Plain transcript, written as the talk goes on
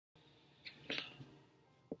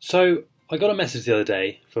So I got a message the other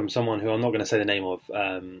day from someone who I'm not going to say the name of,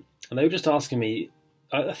 and they were just asking me.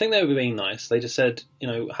 I think they were being nice. They just said,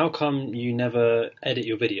 how come you never edit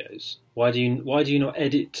your videos? Why do you not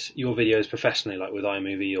edit your videos professionally, like with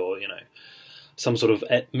iMovie or some sort of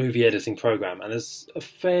movie editing program? And there's a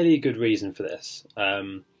fairly good reason for this.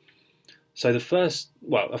 So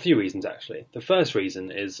a few reasons actually. The first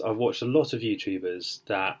reason is I've watched a lot of YouTubers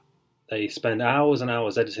that they spend hours and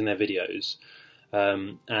hours editing their videos.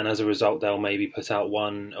 And as a result, they'll maybe put out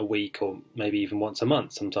one a week or maybe even once a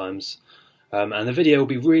month sometimes. And the video will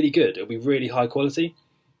be really good. It'll be really high quality,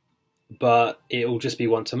 but it will just be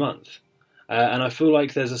once a month. And I feel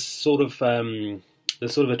like there's a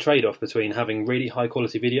trade-off between having really high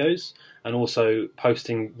quality videos and also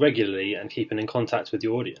posting regularly and keeping in contact with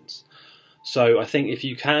your audience. So I think if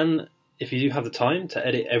you do have the time to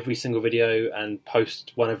edit every single video and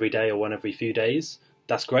post one every day or one every few days,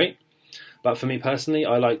 that's great. But for me personally,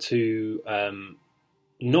 I like to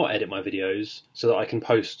not edit my videos so that I can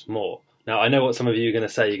post more. Now, I know what some of you are going to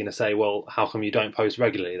say. You're going to say, well, how come you don't post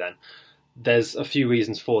regularly then? There's a few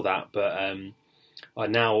reasons for that, but I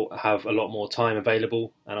now have a lot more time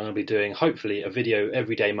available, and I'm going to be doing, hopefully, a video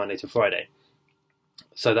every day, Monday to Friday.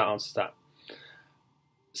 So that answers that.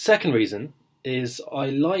 Second reason is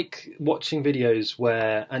I like watching videos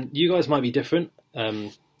where, and you guys might be different,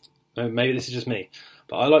 maybe this is just me,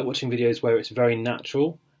 but I like watching videos where it's very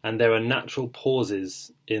natural and there are natural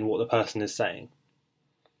pauses in what the person is saying.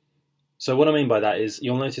 So what I mean by that is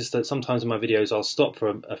you'll notice that sometimes in my videos I'll stop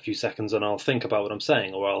for a few seconds and I'll think about what I'm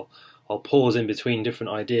saying, or I'll pause in between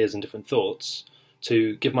different ideas and different thoughts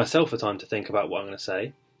to give myself a time to think about what I'm going to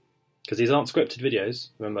say, because these aren't scripted videos,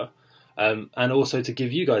 remember, and also to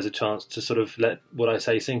give you guys a chance to sort of let what I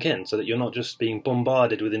say sink in, so that you're not just being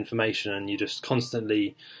bombarded with information and you're just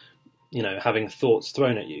constantly having thoughts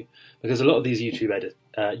thrown at you. Because a lot of these YouTubers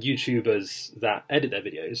that edit their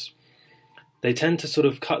videos, they tend to sort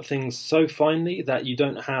of cut things so finely that you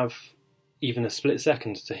don't have even a split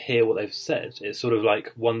second to hear what they've said. It's sort of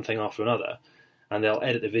like one thing after another, and they'll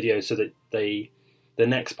edit the video so that the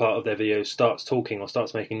next part of their video starts talking or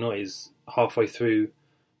starts making noise halfway through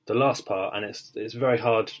the last part, and it's very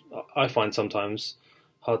hard, I find sometimes,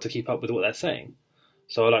 hard to keep up with what they're saying.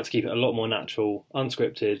 So I like to keep it a lot more natural,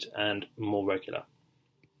 unscripted, and more regular.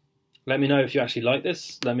 Let me know if you actually like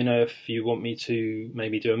this. Let me know if you want me to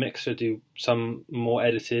maybe do a mixture, do some more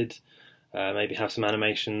edited, maybe have some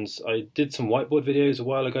animations. I did some whiteboard videos a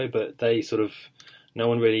while ago, but no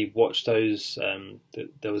one really watched those.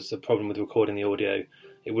 There was a problem with recording the audio.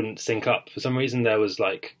 It wouldn't sync up. For some reason, there was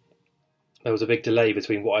a big delay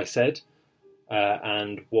between what I said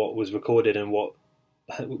and what was recorded and what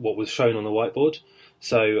was shown on the whiteboard.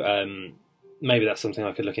 So maybe that's something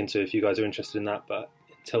I could look into if you guys are interested in that. But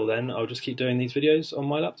until then, I'll just keep doing these videos on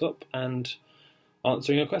my laptop and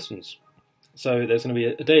answering your questions. So there's going to be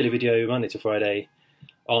a daily video, Monday to Friday,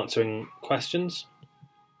 answering questions.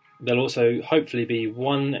 There'll also hopefully be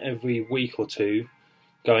one every week or two,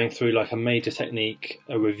 going through like a major technique,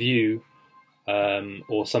 a review,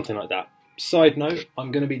 or something like that. Side note,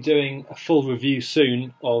 I'm going to be doing a full review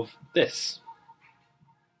soon of this.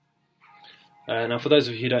 Now, for those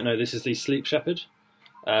of you who don't know, this is the Sleep Shepherd,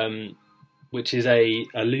 which is a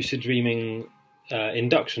lucid dreaming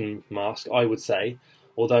induction mask, I would say,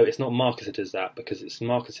 although it's not marketed as that, because it's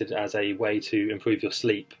marketed as a way to improve your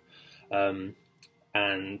sleep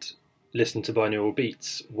and listen to binaural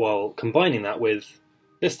beats, while combining that with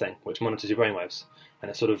this thing, which monitors your brainwaves, and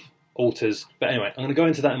it sort of alters. But anyway, I'm going to go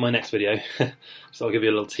into that in my next video, so I'll give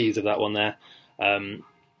you a little tease of that one there.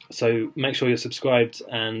 So make sure you're subscribed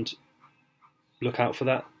and look out for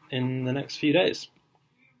that in the next few days.